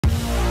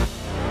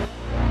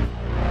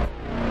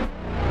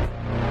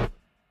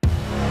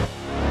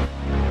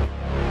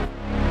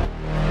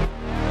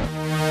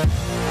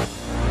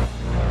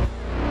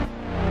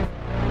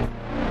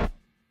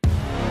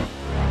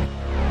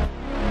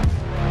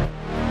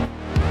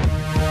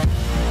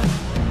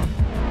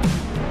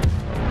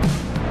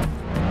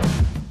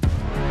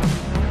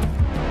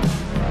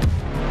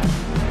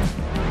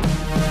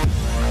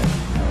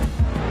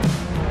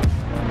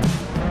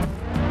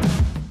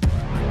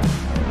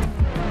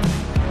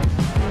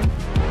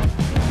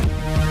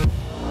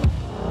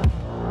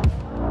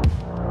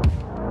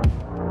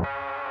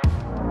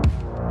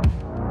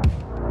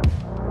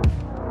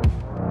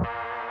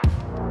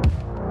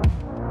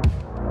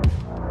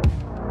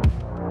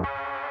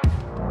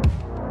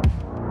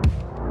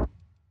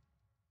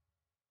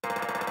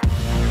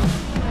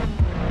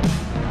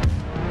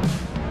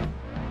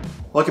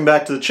Welcome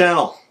back to the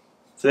channel.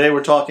 Today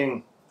we're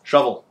talking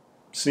shovel,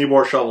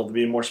 Sneebour shovel to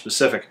be more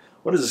specific.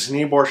 What is a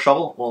Sneebour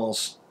shovel? Well,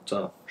 it's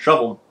a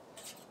shovel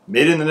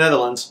made in the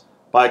Netherlands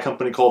by a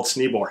company called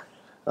Sneebour.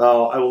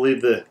 I will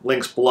leave the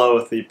links below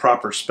with the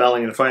proper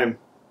spelling, and if I am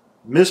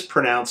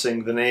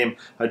mispronouncing the name,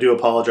 I do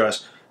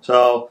apologize.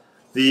 So,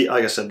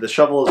 like I said, the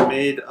shovel is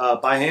made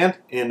by hand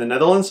in the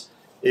Netherlands.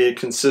 It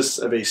consists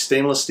of a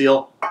stainless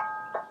steel,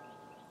 I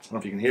don't know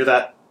if you can hear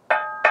that,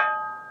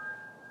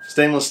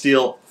 stainless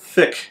steel,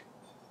 thick,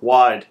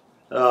 wide,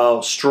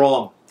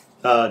 strong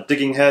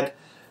digging head,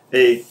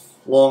 a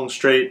long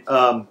straight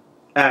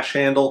ash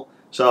handle.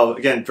 So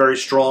again, very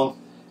strong,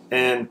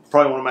 and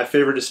probably one of my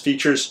favorite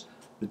features,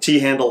 the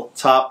T-handle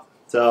top,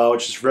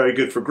 which is very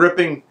good for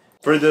gripping.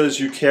 For those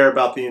who care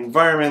about the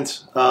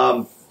environment,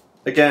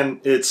 again,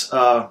 it's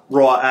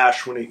raw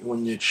ash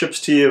when it ships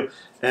to you,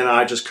 and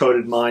I just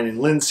coated mine in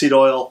linseed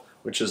oil,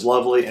 which is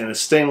lovely, and a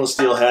stainless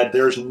steel head.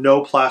 There's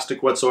no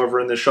plastic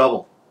whatsoever in this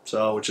shovel,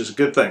 so which is a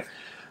good thing.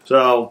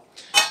 So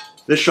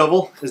this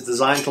shovel is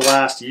designed to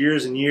last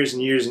years and years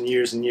and years and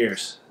years and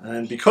years,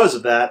 and because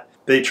of that,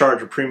 they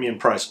charge a premium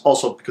price.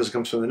 Also because it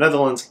comes from the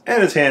Netherlands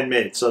and it's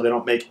handmade, so they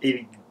don't make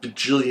 80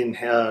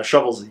 bajillion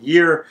shovels a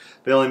year.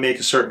 They only make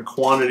a certain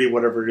quantity,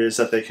 whatever it is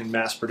that they can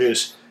mass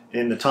produce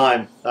in the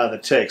time that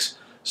it takes.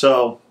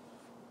 So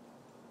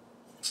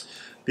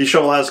the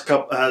shovel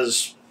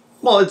has,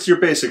 well, it's your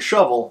basic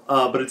shovel,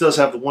 but it does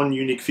have the one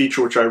unique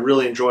feature which I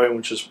really enjoy, and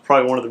which is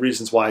probably one of the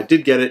reasons why I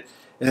did get it.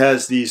 It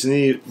has these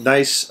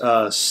nice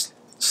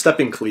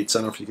stepping cleats. I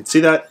don't know if you can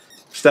see that.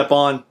 Step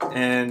on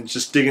and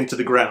just dig into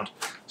the ground.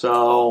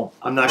 So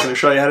I'm not going to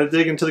show you how to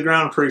dig into the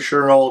ground. I'm pretty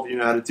sure all of you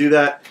know how to do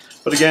that.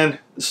 But again,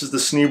 this is the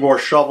Sneebour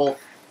shovel.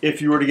 If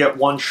you were to get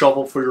one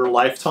shovel for your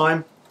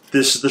lifetime,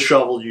 this is the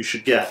shovel you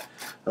should get.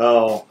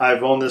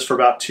 I've owned this for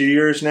about 2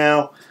 years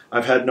now.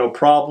 I've had no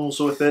problems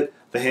with it.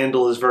 The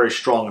handle is very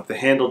strong. If the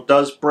handle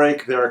does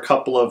break, there are a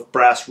couple of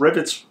brass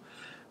rivets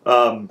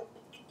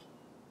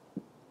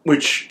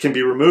which can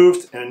be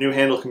removed, and a new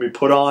handle can be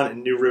put on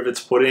and new rivets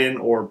put in,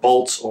 or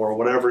bolts, or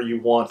whatever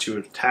you want to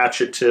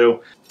attach it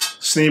to.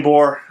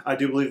 Sneebour, I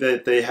do believe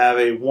that they have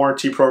a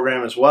warranty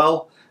program as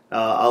well.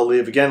 I'll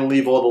leave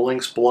all the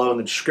links below in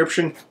the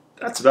description.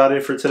 That's about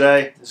it for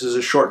today. This is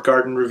a short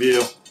garden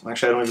review.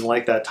 Actually, I don't even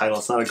like that title.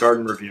 It's not a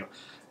garden review.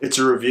 It's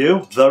a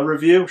review. The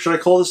review. Should I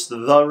call this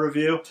the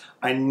review?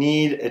 I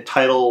need a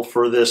title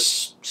for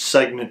this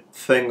segment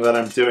thing that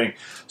I'm doing.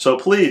 So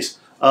please,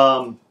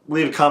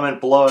 leave a comment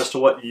below as to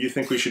what you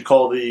think we should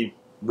call the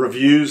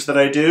reviews that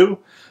I do.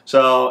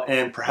 So,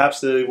 and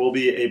perhaps there will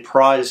be a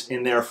prize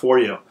in there for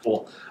you.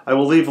 Cool. I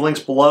will leave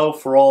links below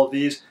for all of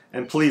these,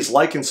 and please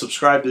like and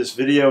subscribe to this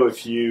video.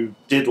 If you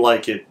did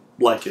like it,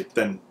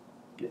 then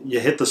you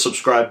hit the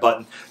subscribe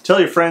button. Tell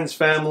your friends,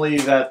 family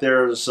that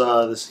there's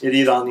this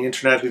idiot on the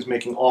internet who's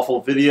making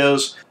awful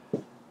videos.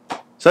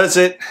 So that's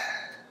it.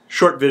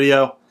 Short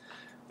video.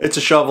 It's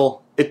a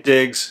shovel. It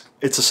digs.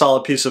 It's a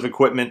solid piece of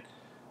equipment.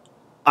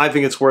 I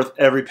think it's worth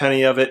every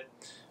penny of it,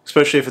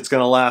 especially if it's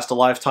going to last a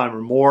lifetime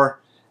or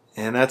more.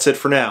 And that's it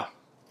for now.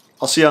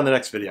 I'll see you on the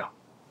next video.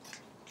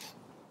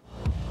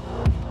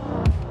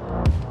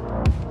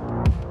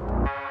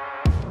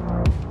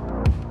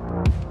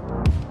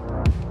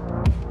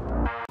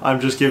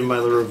 I'm just giving my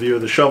little review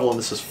of the shovel, and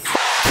this is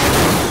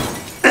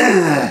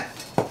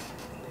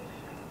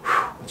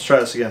let's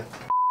try this again.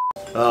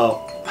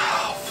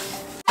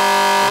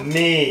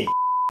 Me.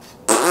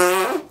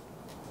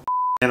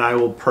 And I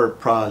will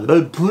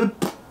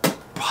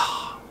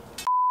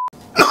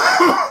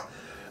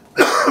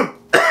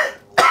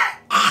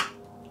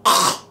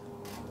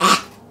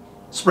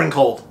spring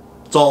cold.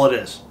 That's all it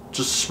is.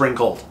 Just spring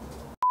cold.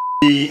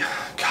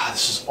 God,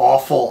 this is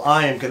awful.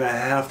 I am gonna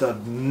have to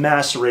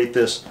macerate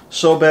this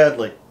so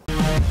badly.